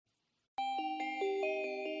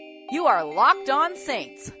You are Locked On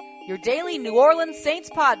Saints, your daily New Orleans Saints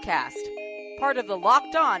podcast. Part of the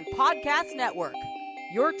Locked On Podcast Network,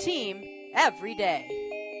 your team every day.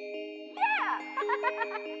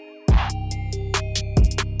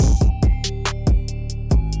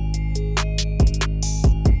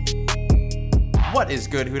 What is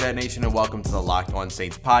good, Who Dat Nation, and welcome to the Locked On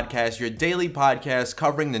Saints podcast, your daily podcast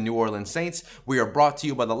covering the New Orleans Saints. We are brought to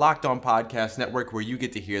you by the Locked On Podcast Network, where you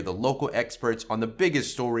get to hear the local experts on the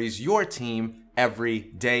biggest stories, your team every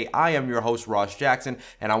day. I am your host, Ross Jackson,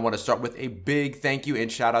 and I want to start with a big thank you and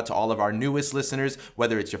shout out to all of our newest listeners,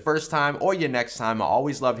 whether it's your first time or your next time. I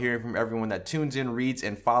always love hearing from everyone that tunes in, reads,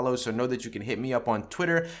 and follows, so know that you can hit me up on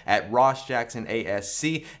Twitter at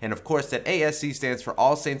RossJacksonASC, and of course that ASC stands for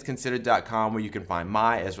AllSaintsConsidered.com, where you can find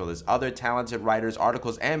my, as well as other talented writers,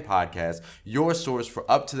 articles, and podcasts, your source for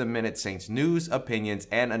up-to-the-minute Saints news, opinions,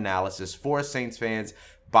 and analysis for Saints fans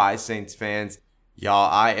by Saints fans.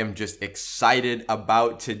 Y'all, I am just excited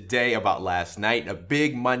about today, about last night. A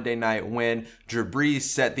big Monday night win. Drew Brees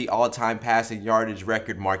set the all-time passing yardage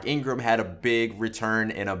record. Mark Ingram had a big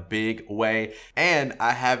return in a big way. And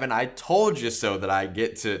I told you so that I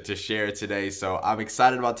get to share today. So I'm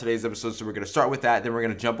excited about today's episode. So we're going to start with that. Then we're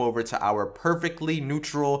going to jump over to our perfectly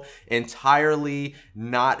neutral, entirely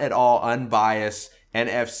not at all unbiased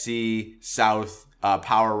NFC South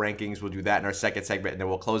power rankings. We'll do that in our second segment, and then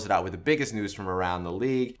we'll close it out with the biggest news from around the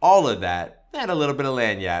league. All of that and a little bit of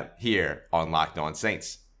lagniappe here on Locked On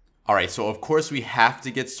Saints. All right, so of course we have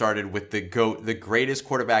to get started with the GOAT, the greatest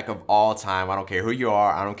quarterback of all time. I don't care who you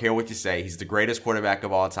are. I don't care what you say. He's the greatest quarterback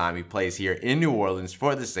of all time. He plays here in New Orleans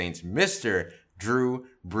for the Saints, Mr. Drew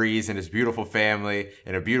Brees and his beautiful family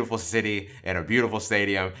in a beautiful city in a beautiful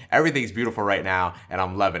stadium. Everything's beautiful right now, and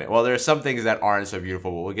I'm loving it. Well, there are some things that aren't so beautiful,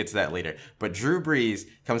 but we'll get to that later. But Drew Brees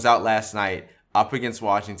comes out last night up against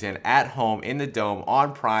Washington at home in the Dome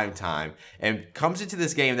on prime time and comes into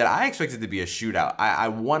this game that I expected to be a shootout. I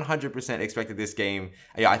 100% expected this game.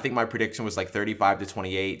 I think my prediction was like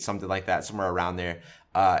 35-28, something like that, somewhere around there.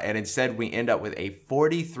 And instead, we end up with a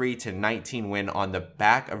 43-19 win on the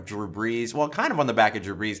back of Drew Brees. Well, kind of on the back of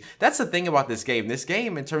Drew Brees. That's the thing about this game. This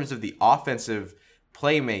game, in terms of the offensive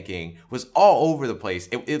playmaking, was all over the place.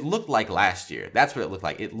 It looked like last year. That's what it looked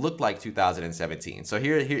like. It looked like 2017. So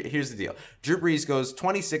here's the deal. Drew Brees goes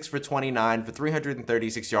 26 for 29 for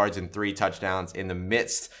 336 yards and 3 touchdowns. In the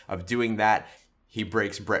midst of doing that, he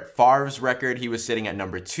breaks Brett Favre's record. He was sitting at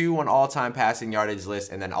number 2 on all-time passing yardage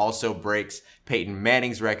list, and then also breaks Peyton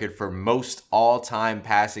Manning's record for most all-time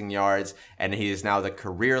passing yards, and he is now the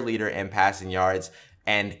career leader in passing yards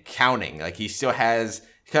and counting. Like, he still has...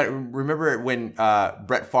 Remember when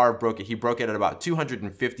Brett Favre broke it? He broke it at about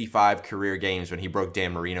 255 career games when he broke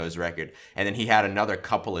Dan Marino's record. And then he had another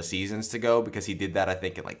couple of seasons to go because he did that, I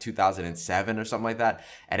think, in like 2007 or something like that.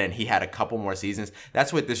 And then he had a couple more seasons.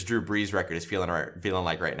 That's what this Drew Brees record is feeling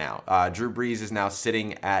like right now. Drew Brees is now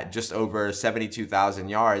sitting at just over 72,000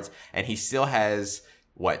 yards, and he still has...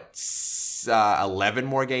 11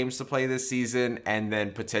 more games to play this season, and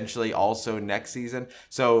then potentially also next season.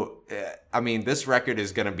 So, I mean, this record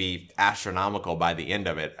is going to be astronomical by the end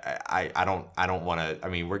of it. I don't want to. I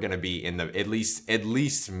mean, we're going to be in the at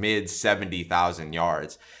least mid 70,000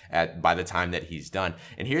 yards by the time that he's done.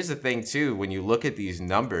 And here's the thing too: when you look at these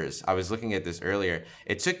numbers, I was looking at this earlier.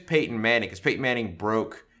 It took Peyton Manning, because Peyton Manning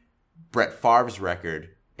broke Brett Favre's record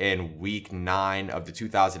in week 9 of the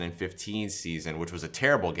 2015 season, which was a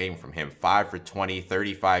terrible game from him. 5 for 20,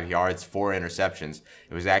 35 yards, 4 interceptions.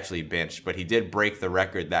 It was actually benched, but he did break the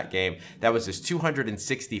record that game. That was his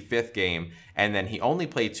 265th game, and then he only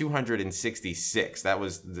played 266.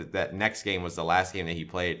 That next game was the last game that he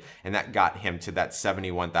played, and that got him to that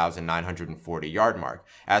 71,940 yard mark.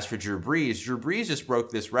 As for Drew Brees just broke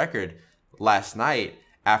this record last night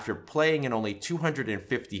after playing in only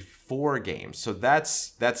 254 games. So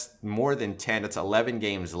that's more than 10. That's 11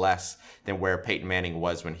 games less than where Peyton Manning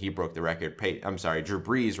was when he broke the record. Drew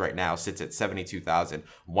Brees right now sits at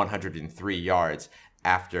 72,103 yards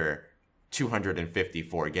after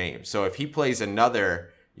 254 games. So if he plays another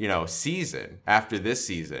season after this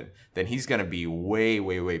season, then he's going to be way,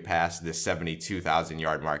 way, way past this 72,000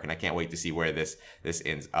 yard mark. And I can't wait to see where this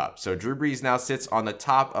ends up. So Drew Brees now sits on the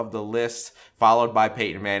top of the list, followed by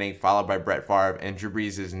Peyton Manning, followed by Brett Favre. And Drew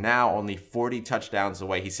Brees is now only 40 touchdowns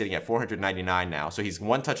away. He's sitting at 499 now. So he's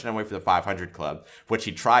 1 touchdown away from the 500 club, which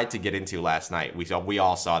he tried to get into last night. We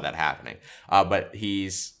all saw that happening. But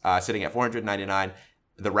he's sitting at 499.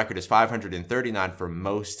 The record is 539 for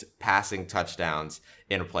most passing touchdowns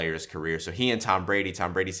in a player's career. So Tom Brady's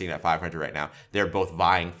sitting at 500 right now. They're both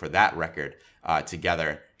vying for that record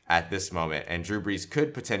together at this moment, and Drew Brees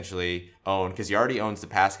could potentially own, because he already owns the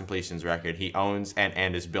pass completions record. He owns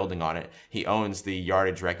and is building on it. He owns the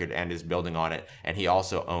yardage record and is building on it. And he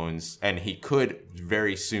also owns, and he could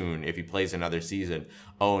very soon, if he plays another season,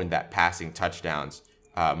 own that passing touchdowns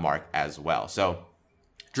mark as well. So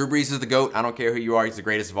Drew Brees is the GOAT. I don't care who you are. He's the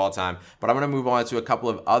greatest of all time. But I'm going to move on to a couple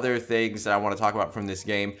of other things that I want to talk about from this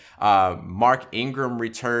game. Mark Ingram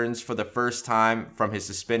returns for the first time from his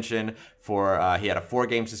suspension. He had a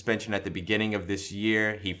 4-game suspension at the beginning of this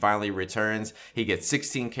year. He finally returns. He gets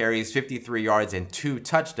 16 carries, 53 yards, and 2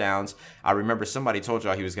 touchdowns. I remember somebody told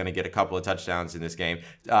y'all he was going to get a couple of touchdowns in this game.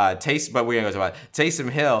 But we're going to go to Taysom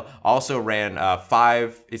Hill also ran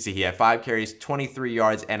he had 5 carries, 23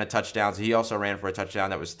 yards, and a touchdown. So he also ran for a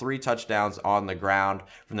touchdown. That was 3 touchdowns on the ground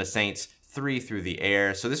from the Saints, 3 through the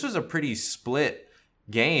air. So this was a pretty split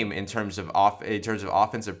game in terms of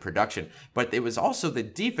offensive production, but it was also the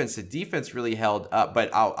defense. The defense really held up,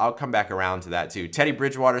 but I'll come back around to that too. Teddy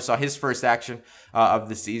Bridgewater saw his first action of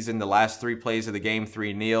the season. The last 3 plays of the game,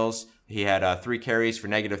 3 kneels. He had 3 carries for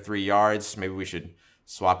 -3 yards. Maybe we should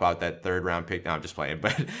swap out that 3rd round pick. No, I'm just playing.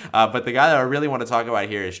 But the guy that I really want to talk about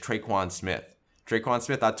here is Tre'Quan Smith. Tre'Quan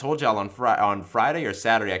Smith, I told y'all on Friday or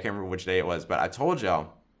Saturday, I can't remember which day it was, but I told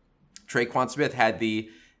y'all Tre'Quan Smith had the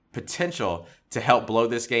potential to help blow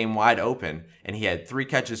this game wide open, and he had 3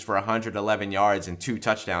 catches for 111 yards and 2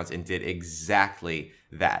 touchdowns and did exactly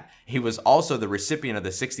that. He was also the recipient of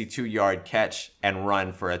the 62-yard catch and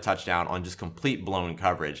run for a touchdown on just complete blown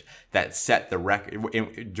coverage that set the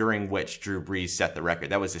record, during which Drew Brees set the record.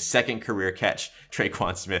 That was his 2nd career catch,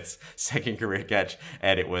 Tre'Quan Smith's 2nd career catch,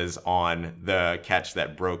 and it was on the catch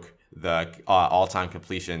that broke the all-time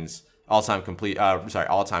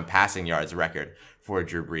passing yards record for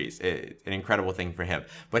Drew Brees. An incredible thing for him.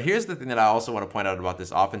 But here's the thing that I also want to point out about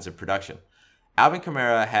this offensive production. Alvin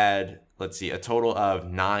Kamara had, a total of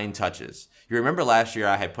 9 touches. You remember last year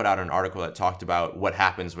I had put out an article that talked about what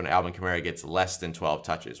happens when Alvin Kamara gets less than 12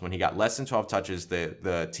 touches. When he got less than 12 touches,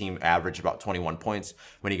 the team averaged about 21 points.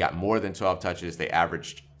 When he got more than 12 touches, they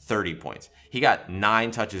averaged 30 points. He got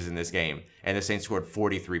 9 touches in this game, and the Saints scored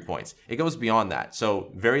 43 points. It goes beyond that.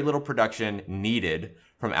 So very little production needed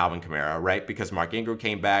from Alvin Kamara, right? Because Mark Ingram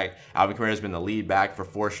came back. Alvin Kamara has been the lead back for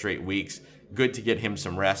 4 straight weeks. Good to get him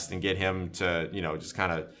some rest and get him to, just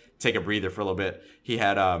kind of take a breather for a little bit. He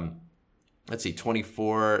had,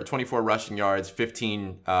 24 rushing yards,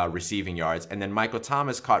 15 receiving yards. And then Michael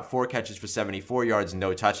Thomas caught 4 catches for 74 yards,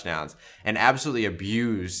 no touchdowns, and absolutely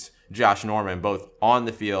abused Josh Norman both on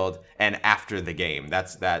the field and after the game.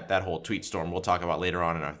 That's that whole tweet storm we'll talk about later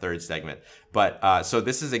on in our 3rd segment. But so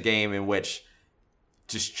this is a game in which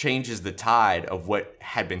just changes the tide of what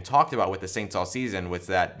had been talked about with the Saints all season, was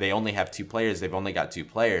that they only have 2 players. They've only got 2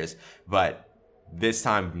 players, but this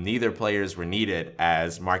time, neither players were needed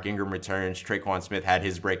as Mark Ingram returns. Tre'Quan Smith had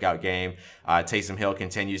his breakout game. Taysom Hill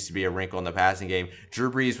continues to be a wrinkle in the passing game.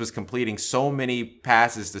 Drew Brees was completing so many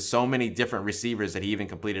passes to so many different receivers that he even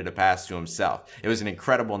completed a pass to himself. It was an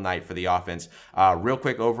incredible night for the offense. Real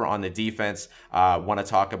quick over on the defense, want to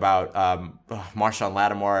talk about Marshawn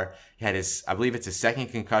Lattimore. He had I believe it's his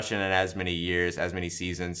 2nd concussion in as many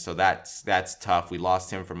seasons. So that's tough. We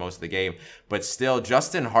lost him for most of the game. But still,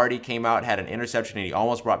 Justin Hardy came out, had an interception, and he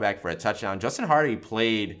almost brought back for a touchdown. Justin Hardy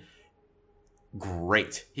played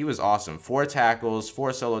great. He was awesome. 4 tackles,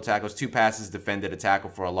 4 solo tackles, 2 passes defended, a tackle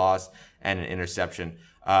for a loss, and an interception.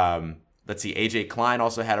 AJ Klein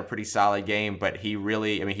also had a pretty solid game, but he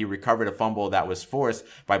recovered a fumble that was forced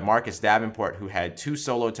by Marcus Davenport, who had 2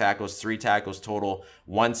 solo tackles, 3 tackles total,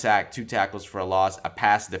 1 sack, 2 tackles for a loss, a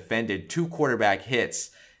pass defended, 2 quarterback hits,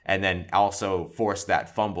 and then also forced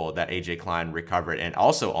that fumble that AJ Klein recovered and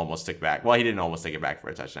also almost took back. Well, he didn't almost take it back for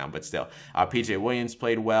a touchdown, but still. PJ Williams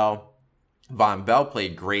played well. Von Bell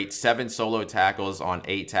played great. 7 solo tackles on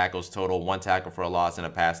 8 tackles total, 1 tackle for a loss, and a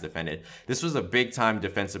pass defended. This was a big-time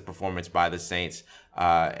defensive performance by the Saints.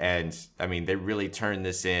 They really turned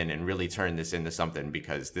this into something,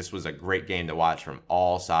 because this was a great game to watch from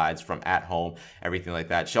all sides, from at home, everything like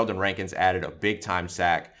that. Sheldon Rankins added a big-time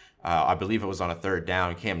sack. I believe it was on a 3rd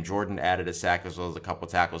down. Cam Jordan added a sack as well as a couple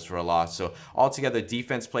tackles for a loss. So altogether,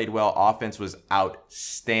 defense played well. Offense was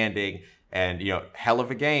outstanding. And, hell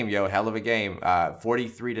of a game.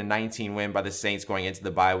 43-19 win by the Saints going into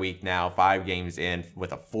the bye week now, 5 games in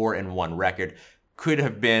with a 4-1 record. Could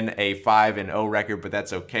have been a 5-0 record, but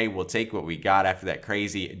that's okay. We'll take what we got after that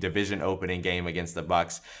crazy division opening game against the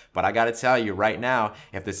Bucs. But I got to tell you right now,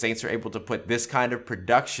 if the Saints are able to put this kind of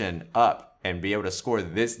production up and be able to score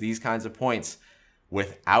these kinds of points,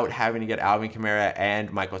 without having to get Alvin Kamara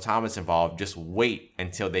and Michael Thomas involved. Just wait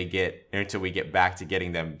until we get back to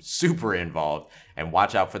getting them super involved, and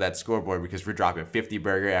watch out for that scoreboard, because we're dropping 50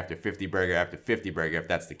 burger after 50 burger after 50 burger if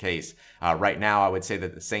that's the case. Right now, I would say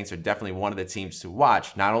that the Saints are definitely one of the teams to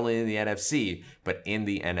watch, not only in the NFC, but in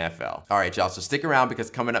the NFL. All right, y'all, so stick around, because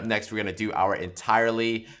coming up next, we're going to do our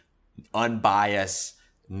entirely unbiased,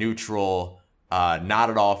 neutral, not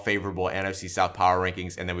at all favorable NFC South power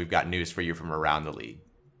rankings, and then we've got news for you from around the league.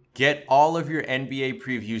 Get all of your NBA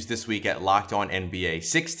previews this week at Locked On NBA.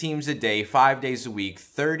 6 teams a day, 5 days a week,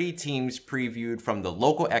 30 teams previewed from the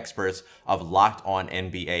local experts of Locked On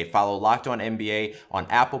NBA. Follow Locked On NBA on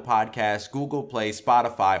Apple Podcasts, Google Play,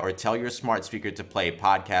 Spotify, or tell your smart speaker to play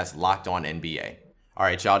podcast Locked On NBA. All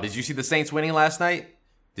right, y'all, did you see the Saints winning last night?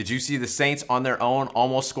 Did you see the Saints on their own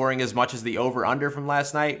almost scoring as much as the over-under from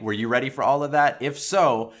last night? Were you ready for all of that? If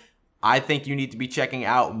so, I think you need to be checking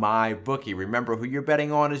out MyBookie. Remember, who you're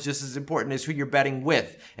betting on is just as important as who you're betting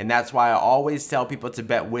with. And that's why I always tell people to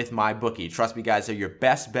bet with MyBookie. Trust me, guys, they're your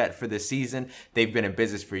best bet for this season. They've been in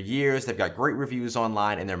business for years. They've got great reviews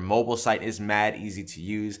online, and their mobile site is mad easy to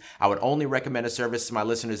use. I would only recommend a service to my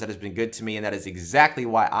listeners that has been good to me, and that is exactly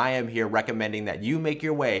why I am here recommending that you make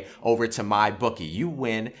your way over to MyBookie. You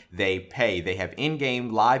win, they pay. They have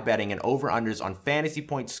in-game live betting and over-unders on fantasy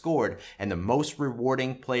points scored and the most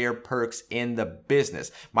rewarding player perks in the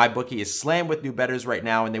business. MyBookie is slammed with new bettors right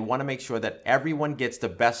now, and they want to make sure that everyone gets the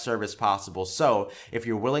best service possible. So if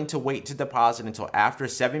you're willing to wait to deposit until after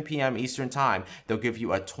 7 p.m. Eastern time, they'll give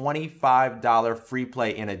you a $25 free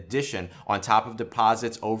play in addition on top of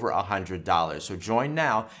deposits over $100. So join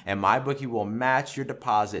now, and MyBookie will match your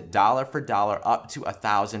deposit dollar for dollar up to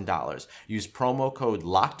 $1,000. Use promo code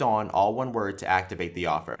LOCKEDON, all one word, to activate the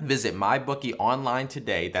offer. Visit MyBookie online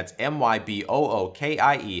today. That's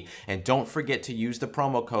MyBookie, and don't forget to use the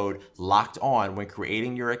promo code LOCKEDON when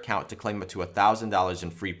creating your account to claim up to $1,000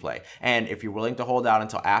 in free play. And if you're willing to hold out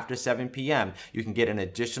until after 7 p.m., you can get an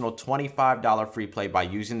additional $25 free play by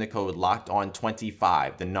using the code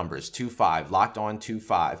LOCKEDON25. The number's 25,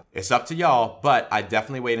 LOCKEDON25. It's up to y'all, but I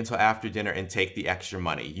definitely wait until after dinner and take the extra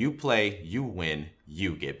money. You play, you win,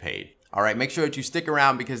 you get paid. All right, make sure that you stick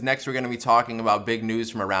around, because next we're going to be talking about big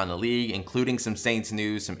news from around the league, including some Saints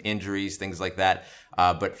news, some injuries, things like that.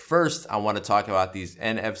 But first, I want to talk about these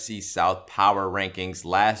NFC South power rankings.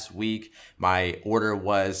 Last week, my order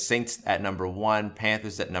was Saints at number 1,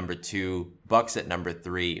 Panthers at number 2, Bucks at number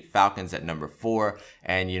 3, Falcons at number 4.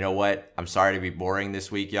 And you know what? I'm sorry to be boring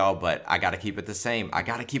this week, y'all, but I got to keep it the same. I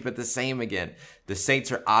got to keep it the same again. The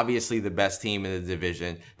Saints are obviously the best team in the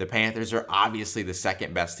division. The Panthers are obviously the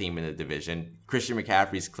second best team in the division. Christian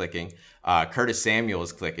McCaffrey's clicking. Curtis Samuel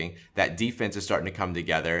is clicking. That defense is starting to come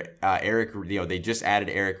together. They just added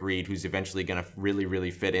Eric Reed, who's eventually going to really,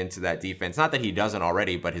 really fit into that defense. Not that he doesn't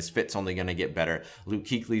already, but his fit's only going to get better. Luke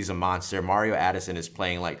Kuechly's a monster. Mario Addison is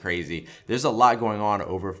playing like crazy. There's a lot going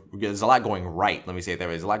right. Let me say it that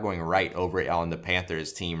way. There's a lot going right over on the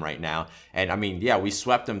Panthers team right now. And I mean, yeah, we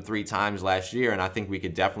swept them 3 times last year, and I think we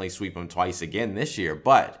could definitely sweep them twice again this year.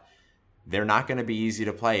 But they're not going to be easy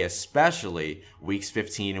to play, especially weeks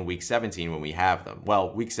 15 and week 17 when we have them.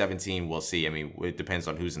 Well, week 17, we'll see. I mean, it depends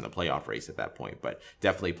on who's in the playoff race at that point, but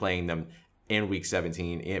definitely playing them in week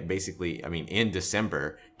 17, in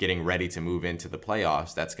December, getting ready to move into the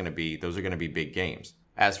playoffs. Those are going to be big games.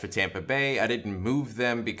 As for Tampa Bay, I didn't move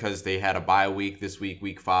them because they had a bye week this week,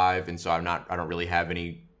 week 5, and so I don't really have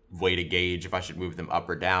any way to gauge if I should move them up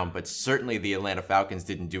or down, but certainly the Atlanta Falcons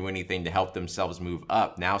didn't do anything to help themselves move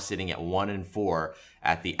up, now sitting at 1-4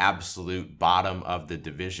 at the absolute bottom of the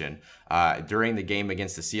division. During the game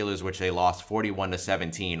against the Steelers, which they lost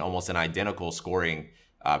 41-17, almost an identical scoring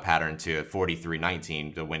pattern to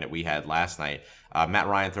 43-19, the win that we had last night. Matt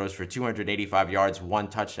Ryan throws for 285 yards, 1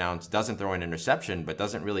 touchdown, doesn't throw an interception, but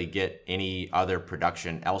doesn't really get any other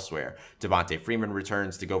production elsewhere. Devontae Freeman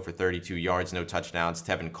returns to go for 32 yards, no touchdowns.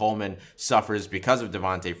 Tevin Coleman suffers because of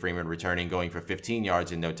Devontae Freeman returning, going for 15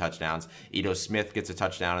 yards and no touchdowns. Ito Smith gets a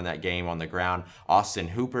touchdown in that game on the ground. Austin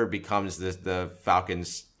Hooper becomes the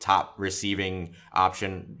Falcons' top receiving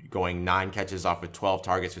option, going 9 catches off of 12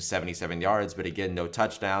 targets for 77 yards, but again, no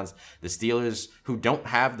touchdowns. The Steelers, who don't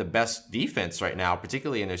have the best defense right now,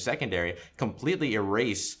 particularly in their secondary, completely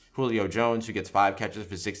erase Julio Jones, who gets 5 catches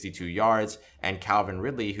for 62 yards, and Calvin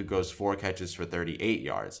Ridley, who goes 4 catches for 38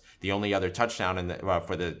 yards. The only other touchdown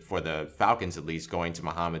for the Falcons, at least, going to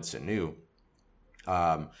Mohamed Sanu.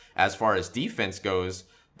 As far as defense goes,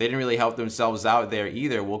 they didn't really help themselves out there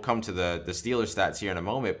either. We'll come to the Steelers stats here in a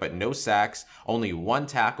moment, but no sacks, only 1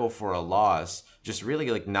 tackle for a loss just really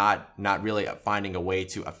like not really finding a way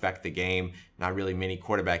to affect the game. Not really many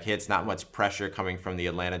quarterback hits, not much pressure coming from the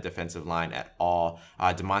Atlanta defensive line at all.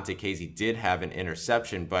 DeMonte Casey did have an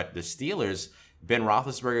interception, but the Steelers, Ben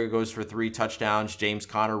Roethlisberger goes for 3 touchdowns. James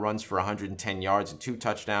Conner runs for 110 yards and 2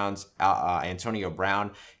 touchdowns. Antonio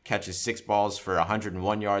Brown catches 6 balls for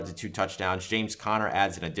 101 yards and 2 touchdowns. James Conner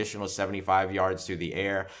adds an additional 75 yards through the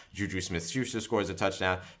air. Juju Smith-Schuster scores a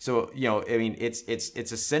touchdown. So, I mean, it's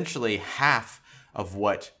essentially half of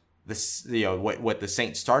what what the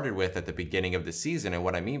Saints started with at the beginning of the season. And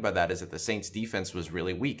what I mean by that is that the Saints defense was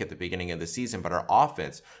really weak at the beginning of the season, but our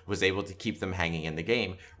offense was able to keep them hanging in the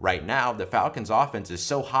game. Right now, the Falcons offense is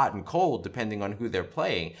so hot and cold, depending on who they're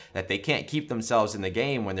playing, that they can't keep themselves in the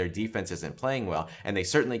game when their defense isn't playing well. And they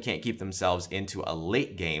certainly can't keep themselves into a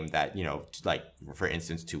late game that, like for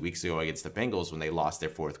instance, 2 weeks ago against the Bengals when they lost their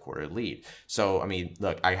 4th quarter lead. So, I mean,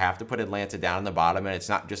 look, I have to put Atlanta down in the bottom, and it's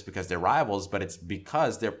not just because they're rivals, but it's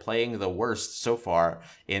because they're playing the worst so far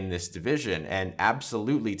in this division. And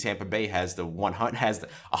absolutely, Tampa Bay has the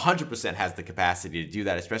 100% has the capacity to do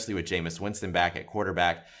that, especially with Jameis Winston back at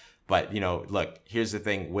quarterback. But look, here's the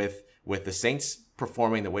thing with the Saints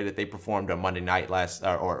performing the way that they performed on Monday night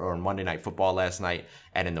or Monday Night Football last night,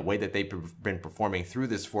 and in the way that they've been performing through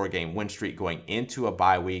this 4-game win streak going into a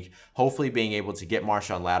bye week, hopefully being able to get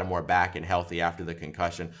Marshawn Lattimore back and healthy after the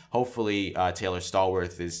concussion. Hopefully Taylor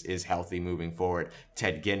Stallworth is healthy moving forward.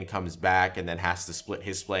 Ted Ginn comes back and then has to split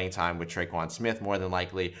his playing time with Traquan Smith more than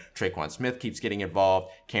likely. Traquan Smith keeps getting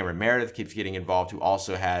involved. Cameron Meredith keeps getting involved, who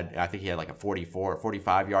also I think he had like a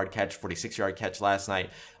 45-yard catch, 46-yard catch last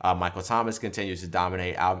night. Michael Thomas continues to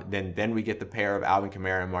dominate. Then we get the pair of Alvin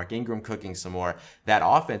Kamara and Mark Ingram cooking some more. That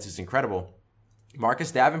offense is incredible.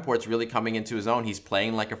 Marcus Davenport's really coming into his own. He's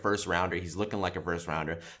playing like a first rounder. He's looking like a first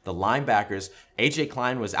rounder. The linebackers, AJ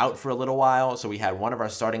Klein was out for a little while, so we had one of our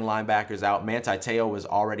starting linebackers out. Manti Te'o was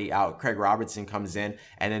already out. Craig Robertson comes in,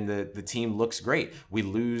 and then the team looks great. We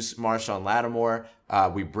lose Marshawn Lattimore.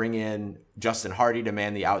 We bring in Justin Hardy to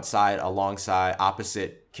man the outside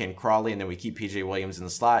opposite Ken Crawley, and then we keep PJ Williams in the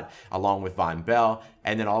slot along with Von Bell.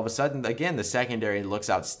 And then all of a sudden, again, the secondary looks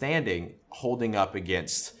outstanding, holding up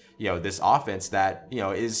against this offense that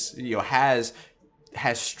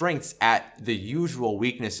has strengths at the usual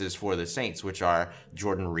weaknesses for the Saints, which are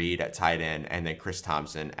Jordan Reed at tight end and then Chris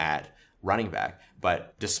Thompson at running back.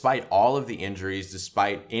 But despite all of the injuries,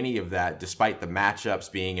 despite any of that, despite the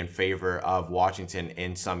matchups being in favor of Washington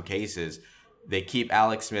in some cases, they keep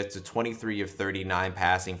Alex Smith to 23 of 39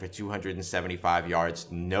 passing for 275 yards,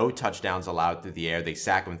 no touchdowns allowed through the air. They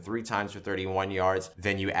sack him 3 times for 31 yards.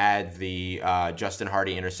 Then you add the Justin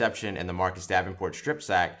Hardy interception and the Marcus Davenport strip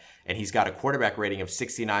sack, and he's got a quarterback rating of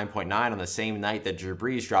 69.9 on the same night that Drew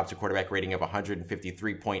Brees drops a quarterback rating of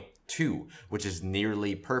 153.2, which is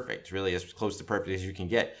nearly perfect, really as close to perfect as you can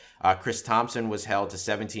get. Chris Thompson was held to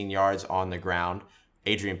 17 yards on the ground.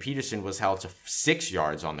 Adrian Peterson was held to 6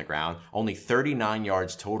 yards on the ground, only 39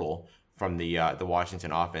 yards total from the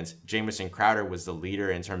Washington offense. Jamison Crowder was the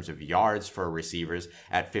leader in terms of yards for receivers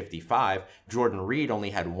at 55. Jordan Reed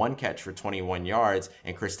only had 1 catch for 21 yards,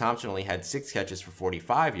 and Chris Thompson only had 6 catches for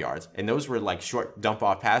 45 yards. And those were like short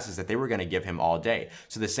dump-off passes that they were going to give him all day.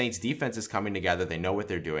 So the Saints defense is coming together. They know what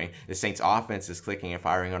they're doing. The Saints offense is clicking and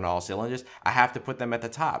firing on all cylinders. I have to put them at the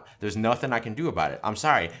top. There's nothing I can do about it. I'm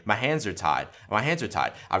sorry. My hands are tied.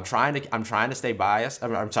 I'm trying to stay biased.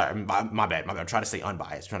 I'm sorry. My bad. I'm trying to stay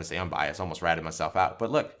unbiased. Almost ratted myself out.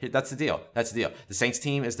 But look, that's the deal. The Saints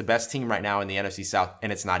team is the best team right now in the NFC South,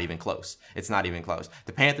 and it's not even close.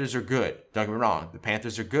 The Panthers are good. Don't get me wrong. The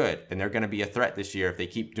Panthers are good, and they're going to be a threat this year if they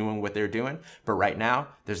keep doing what they're doing. But right now,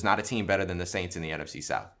 there's not a team better than the Saints in the NFC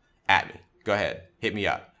South. At me. Go ahead. Hit me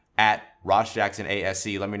up. At Ross Jackson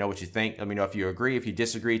ASC. Let me know what you think. Let me know if you agree. If you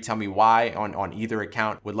disagree, tell me why on either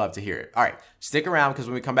account. Would love to hear it. All right. Stick around, because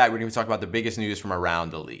when we come back, we're going to talk about the biggest news from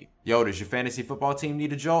around the league. Yo, does your fantasy football team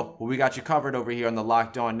need a jolt? Well, we got you covered over here on the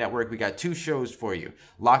Locked On Network. We got 2 shows for you.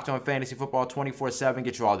 Locked On Fantasy Football 24/7.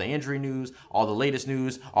 Get you all the injury news, all the latest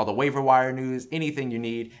news, all the waiver wire news, anything you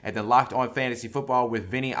need. And then Locked On Fantasy Football with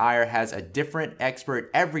Vinny Iyer has a different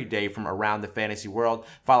expert every day from around the fantasy world.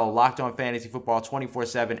 Follow Locked On Fantasy Football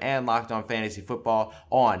 24/7 and Locked On Fantasy Football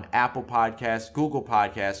on Apple Podcasts, Google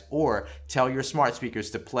Podcasts, or tell your smart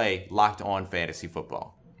speakers to play Locked On Fantasy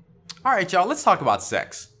Football. All right, y'all, let's talk about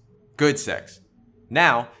sex. Good sex.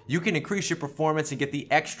 Now, you can increase your performance and get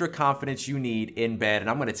the extra confidence you need in bed, and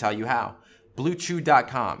I'm going to tell you how.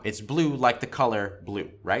 BlueChew.com. It's blue like the color blue,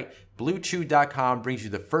 right? BlueChew.com brings you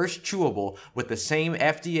the first chewable with the same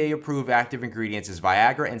FDA-approved active ingredients as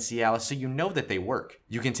Viagra and Cialis, so you know that they work.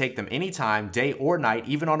 You can take them anytime, day or night,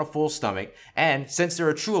 even on a full stomach. And since they're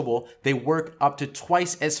a chewable, they work up to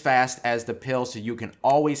twice as fast as the pill, so you can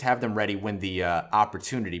always have them ready when the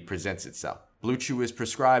opportunity presents itself. Blue Chew is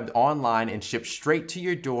prescribed online and shipped straight to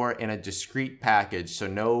your door in a discreet package, so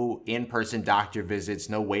no in-person doctor visits,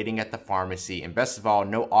 no waiting at the pharmacy, and best of all,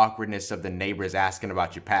 no awkwardness of the neighbors asking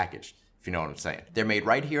about your package, if you know what I'm saying. They're made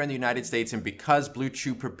right here in the United States, and because Blue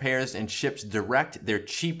Chew prepares and ships direct, they're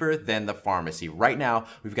cheaper than the pharmacy. Right now,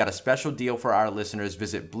 we've got a special deal for our listeners.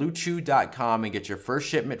 Visit BlueChew.com and get your first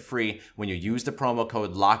shipment free when you use the promo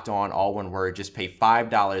code LOCKEDON, all one word. Just pay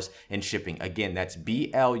 $5 in shipping. Again, that's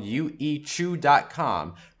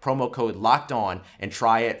BLUEChew.com, promo code LOCKEDON, and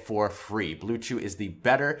try it for free. Blue Chew is the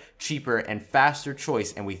better, cheaper, and faster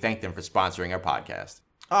choice, and we thank them for sponsoring our podcast.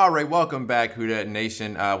 All right, welcome back, Who Dat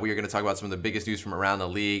Nation. We are going to talk about some of the biggest news from around the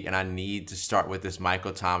league, and I need to start with this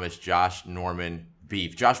Michael Thomas, Josh Norman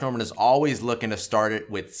beef. Josh Norman is always looking to start it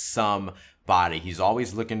with some body. He's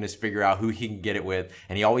always looking to figure out who he can get it with,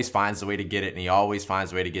 and he always finds a way to get it, and he always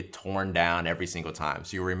finds a way to get torn down every single time.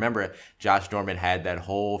 So you remember Josh Norman had that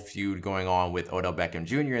whole feud going on with Odell Beckham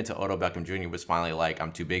Jr. until Odell Beckham Jr. was finally like,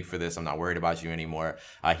 I'm too big for this. I'm not worried about you anymore.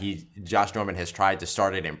 Josh Norman has tried to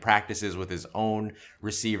start it in practices with his own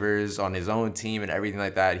receivers on his own team and everything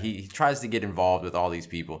like that. He tries to get involved with all these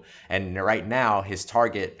people. And right now, his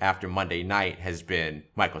target after Monday night has been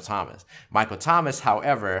Michael Thomas. Michael Thomas,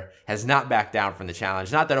 however, has not backed down from the challenge.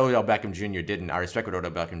 Not that Odell Beckham Jr. didn't. I respect what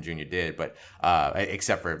Odell Beckham Jr. did, but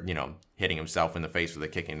except for, hitting himself in the face with a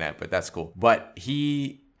kicking net, but that's cool. But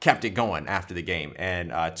he kept it going after the game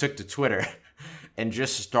and took to Twitter and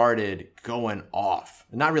just started going off.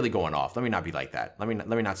 Not really going off. Let me not be like that. Let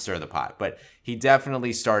me not stir the pot. But he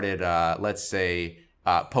definitely started,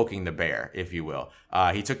 poking the bear, if you will.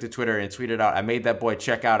 He took to Twitter and tweeted out, I made that boy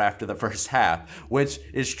check out after the first half, which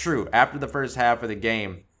is true. After the first half of the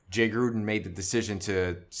game, Jay Gruden made the decision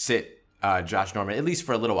to sit Josh Norman, at least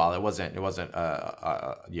for a little while. It wasn't,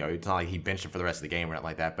 it's not like he benched him for the rest of the game or anything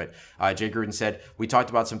like that. But Jay Gruden said, we talked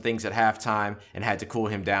about some things at halftime and had to cool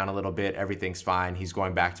him down a little bit. Everything's fine. He's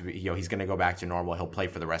going back to, he's going to go back to normal. He'll play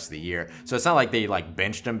for the rest of the year. So it's not like they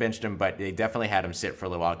benched him, but they definitely had him sit for a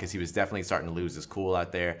little while because he was definitely starting to lose his cool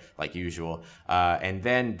out there like usual. And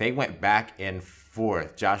then they went back and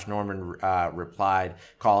forth. Josh Norman replied,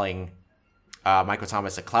 calling Michael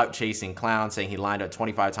Thomas a clout-chasing clown, saying he lined up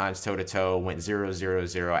 25 times toe-to-toe, went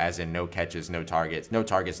 0-0-0, as in no catches, no targets, no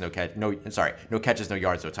catches, no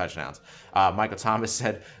yards, no touchdowns. Michael Thomas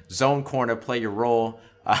said, zone corner, play your role.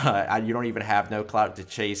 You don't even have no clout to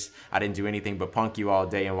chase. I didn't do anything but punk you all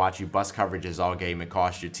day and watch you bust coverages all game and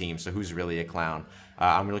cost your team, so who's really a clown?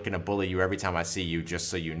 I'm looking to bully you every time I see you, just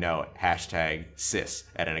so you know. #sis,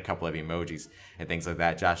 adding a couple of emojis and things like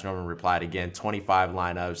that. Josh Norman replied again, 25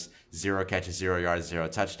 lineups, 0 catches, 0 yards, 0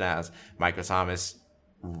 touchdowns. Michael Thomas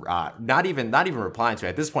not even replying to it.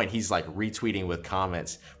 At this point, he's retweeting with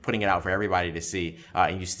comments, putting it out for everybody to see.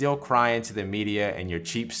 And you still crying to the media in your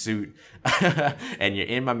cheap suit, and you're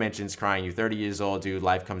in my mentions crying. You're 30 years old, dude.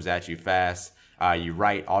 Life comes at you fast. You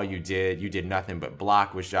right, all you did nothing but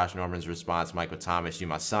block, was Josh Norman's response. Michael Thomas, you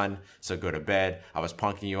my son, so go to bed. I was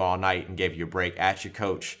punking you all night and gave you a break at your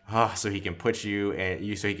coach, so he can put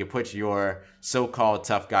your so-called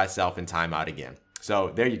tough guy self in timeout again.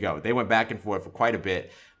 So there you go. They went back and forth for quite a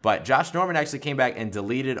bit. But Josh Norman actually came back and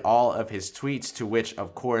deleted all of his tweets, to which,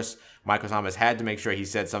 of course, Michael Thomas had to make sure he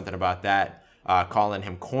said something about that, calling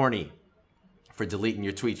him corny for deleting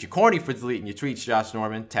your tweets. You're corny for deleting your tweets, Josh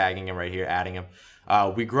Norman, tagging him right here, adding him.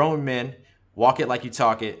 We grown men, walk it like you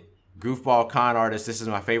talk it. Goofball con artist, this is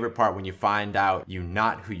my favorite part, when you find out you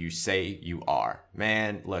not who you say you are.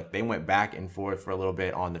 Man, look, they went back and forth for a little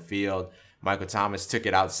bit on the field. Michael Thomas took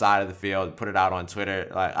it outside of the field, put it out on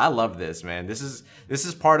Twitter. I love this, man. This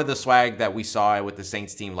is part of the swag that we saw with the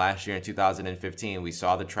Saints team last year in 2015. We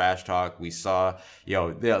saw the trash talk. We saw,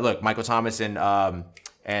 look, Michael Thomas and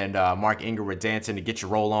Mark Ingram were dancing to Get Your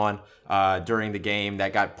Roll On during the game.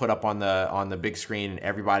 That got put up on the big screen, and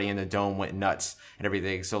everybody in the dome went nuts and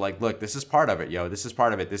everything. So look, this is part of it, yo. This is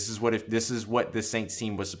part of it. This is what the Saints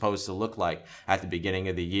team was supposed to look like at the beginning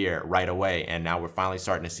of the year right away, and now we're finally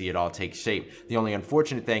starting to see it all take shape. The only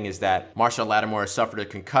unfortunate thing is that Marshall Lattimore suffered a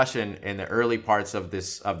concussion in the early parts of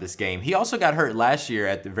this game. He also got hurt last year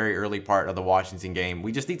at the very early part of the Washington game.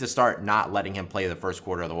 We just need to start not letting him play the first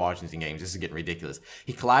quarter of the Washington games. This is getting ridiculous.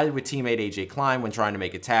 He collided with teammate AJ Klein when trying to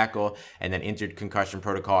make a tackle. and then entered concussion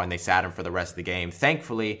protocol, and they sat him for the rest of the game.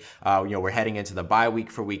 Thankfully, we're heading into the bye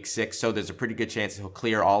week for week 6, so there's a pretty good chance he'll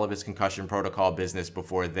clear all of his concussion protocol business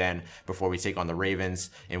before we take on the Ravens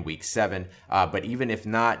in week 7. But even if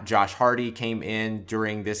not, Josh Hardy came in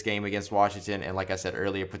during this game against Washington, and like I said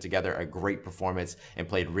earlier, put together a great performance and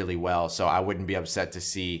played really well. So I wouldn't be upset to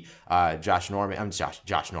see Josh Norman.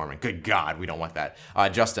 Good God, we don't want that.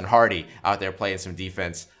 Justin Hardy out there playing some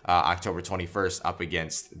defense October 21st up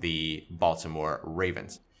against the Baltimore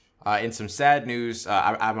Ravens. In some sad news,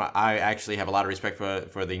 I actually have a lot of respect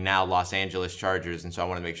for the now Los Angeles Chargers, and so I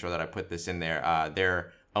want to make sure that I put this in there.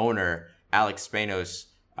 Their owner, Alex Spanos,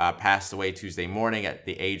 passed away Tuesday morning at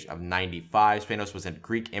the age of 95. Spanos was a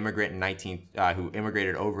Greek immigrant who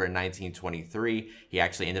immigrated over in 1923. He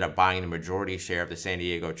actually ended up buying the majority share of the San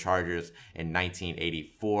Diego Chargers in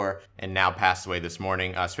 1984 and now passed away this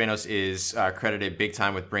morning. Spanos is credited big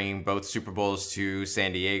time with bringing both Super Bowls to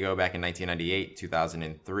San Diego back in 1998,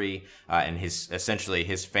 2003, and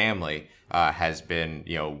his family has been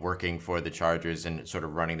working for the Chargers and sort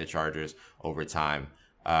of running the Chargers over time.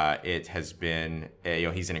 It has been,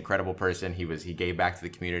 he's an incredible person. He gave back to the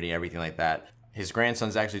community, everything like that. His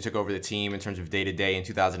grandsons actually took over the team in terms of day-to-day in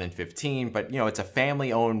 2015, but it's a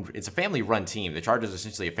family-run team. The Chargers are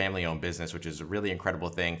essentially a family-owned business, which is a really incredible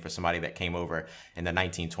thing for somebody that came over in the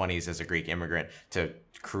 1920s as a Greek immigrant to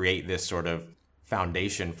create this sort of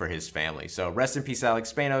foundation for his family. So rest in peace,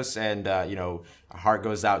 Alex Spanos, and our heart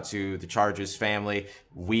goes out to the Chargers family.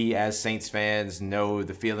 We as Saints fans know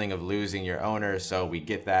the feeling of losing your owner, so we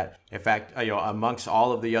get that. In fact, amongst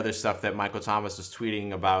all of the other stuff that Michael Thomas was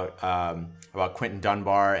tweeting about Quentin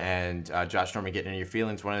Dunbar and Josh Norman getting in your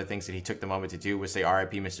feelings, one of the things that he took the moment to do was say,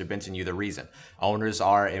 "R.I.P. Mr. Benson, you the reason." Owners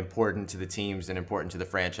are important to the teams and important to the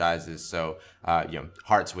franchises, so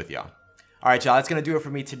hearts with y'all. All right, y'all, that's going to do it for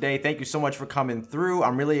me today. Thank you so much for coming through.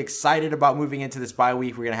 I'm really excited about moving into this bye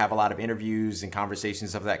week. We're going to have a lot of interviews and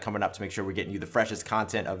conversations of that coming up to make sure we're getting you the freshest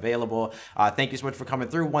content available. Thank you so much for coming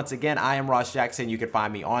through. Once again, I am Ross Jackson. You can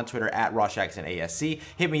find me on Twitter at RossJacksonASC.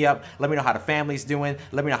 Hit me up. Let me know how the family's doing.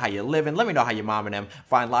 Let me know how you're living. Let me know how your mom and them.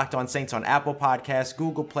 Find Locked On Saints on Apple Podcasts,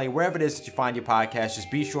 Google Play, wherever it is that you find your podcast. Just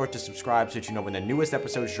be sure to subscribe so that you know when the newest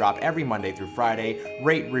episodes drop every Monday through Friday.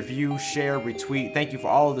 Rate, review, share, retweet. Thank you for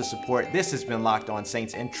all of the support. This has been Locked On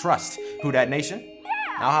Saints, and trust Who Dat Nation. Yeah.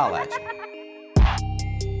 I'll holla at you.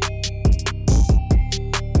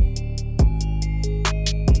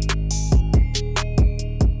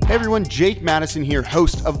 Hey everyone, Jake Madison here,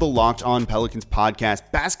 host of the Locked On Pelicans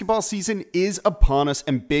podcast. Basketball season is upon us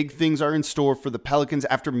and big things are in store for the Pelicans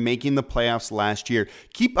after making the playoffs last year.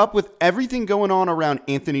 Keep up with everything going on around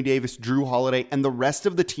Anthony Davis, Drew Holiday, and the rest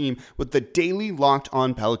of the team with the daily Locked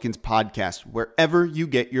On Pelicans podcast, wherever you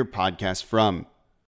get your podcasts from.